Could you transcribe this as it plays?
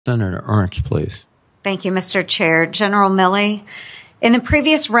Senator Ernst, please. Thank you, Mr. Chair. General Milley, in the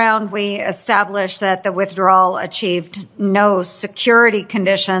previous round, we established that the withdrawal achieved no security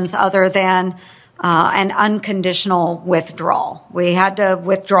conditions other than an unconditional withdrawal. We had to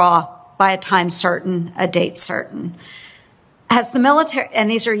withdraw by a time certain, a date certain. Has the military, and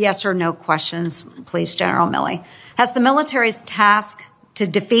these are yes or no questions, please, General Milley, has the military's task to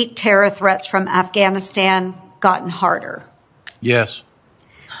defeat terror threats from Afghanistan gotten harder? Yes.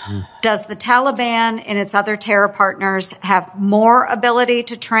 Does the Taliban and its other terror partners have more ability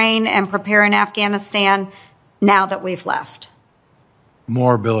to train and prepare in Afghanistan now that we've left?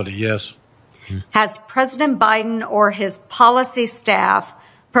 More ability, yes. Has President Biden or his policy staff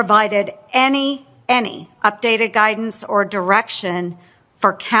provided any updated guidance or direction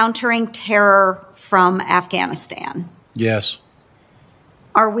for countering terror from Afghanistan? Yes.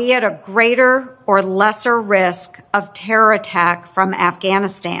 Are we at a greater or lesser risk of terror attack from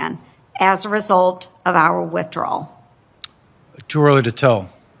Afghanistan as a result of our withdrawal? Too early to tell.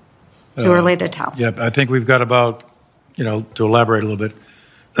 Too early to tell. Yeah, I think we've got about, to elaborate a little bit,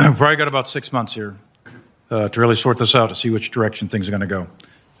 probably got about 6 months here to really sort this out, to see which direction things are going to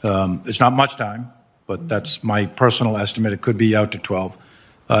go. It's not much time, but that's my personal estimate. It could be out to 12.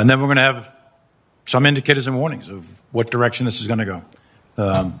 And then we're going to have some indicators and warnings of what direction this is going to go.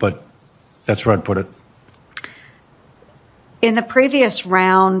 But that's where I'd put it. In the previous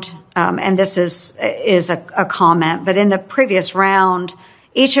round, and this is a comment, but in the previous round,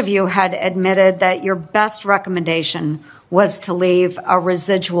 each of you had admitted that your best recommendation was to leave a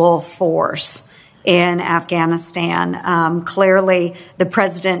residual force in Afghanistan. Clearly, the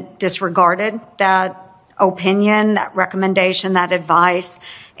president disregarded that opinion, that recommendation, that advice.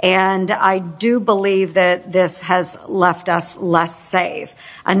 And I do believe that this has left us less safe.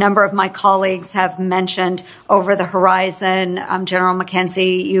 A number of my colleagues have mentioned over the horizon. General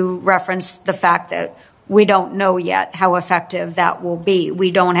McKenzie, you referenced the fact that we don't know yet how effective that will be.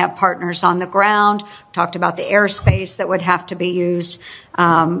 We don't have partners on the ground. Talked about the airspace that would have to be used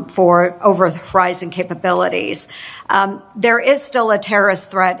for over-the-horizon capabilities. There is still a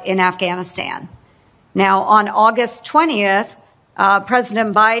terrorist threat in Afghanistan. Now, on August 20th,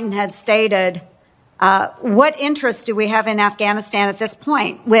 President Biden had stated, what interest do we have in Afghanistan at this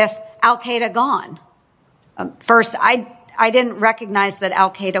point with al-Qaeda gone? First, I didn't recognize that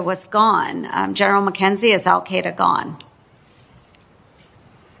al-Qaeda was gone. General McKenzie, is al-Qaeda gone?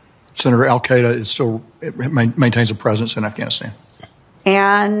 Senator, al-Qaeda is still maintains a presence in Afghanistan.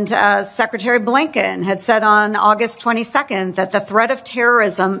 And Secretary Blinken had said on August 22nd that the threat of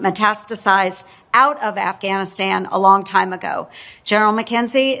terrorism metastasized out of Afghanistan a long time ago. General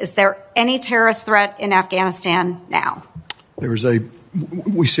McKenzie, is there any terrorist threat in Afghanistan now? What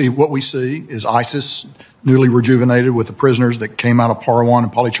we see is ISIS newly rejuvenated with the prisoners that came out of Parawan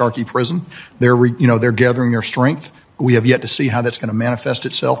and Polycharky prison. They're gathering their strength. We have yet to see how that's going to manifest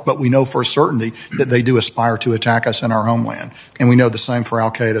itself, but we know for a certainty that they do aspire to attack us in our homeland. And we know the same for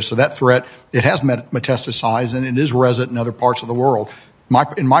al-Qaeda. So that threat, it has metastasized, and it is resident in other parts of the world.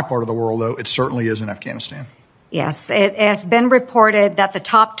 In my part of the world, though, it certainly is in Afghanistan. Yes, it has been reported that the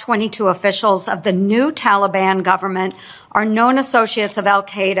top 22 officials of the new Taliban government are known associates of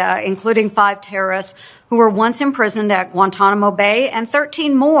al-Qaeda, including 5 terrorists who were once imprisoned at Guantanamo Bay and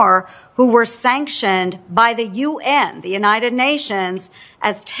 13 more who were sanctioned by the UN, the United Nations,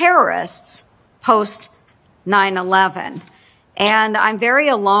 as terrorists post 9/11. And I'm very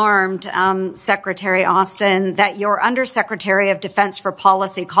alarmed, Secretary Austin, that your Undersecretary of Defense for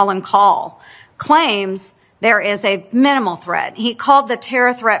Policy, Colin Kahl, claims there is a minimal threat. He called the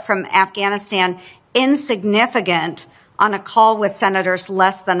terror threat from Afghanistan insignificant on a call with senators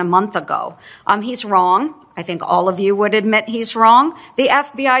less than a month ago. He's wrong. I think all of you would admit he's wrong. The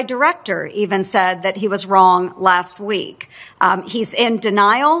FBI director even said that he was wrong last week. He's in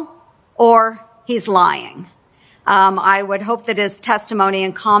denial or he's lying. I would hope that his testimony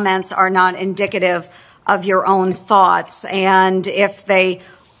and comments are not indicative of your own thoughts. And if they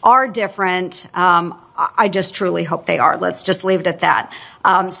are different, I just truly hope they are. Let's just leave it at that.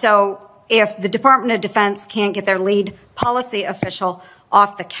 So if the Department of Defense can't get their lead policy official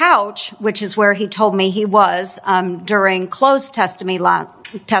off the couch, which is where he told me he was during closed testimony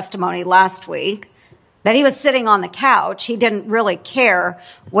last week, that he was sitting on the couch. He didn't really care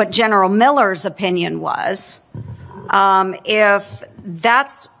what General Miller's opinion was. If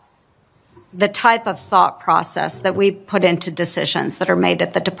that's the type of thought process that we put into decisions that are made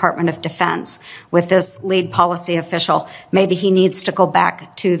at the Department of Defense with this lead policy official, maybe he needs to go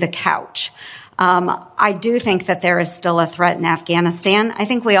back to the couch. I do think that there is still a threat in Afghanistan. I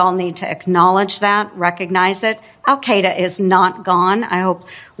think we all need to acknowledge that, recognize it. Al-Qaeda is not gone. I hope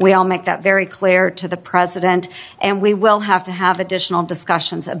we all make that very clear to the president. And we will have to have additional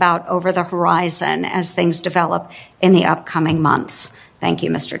discussions about over the horizon as things develop in the upcoming months. Thank you,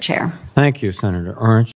 Mr. Chair. Thank you, Senator Ernst.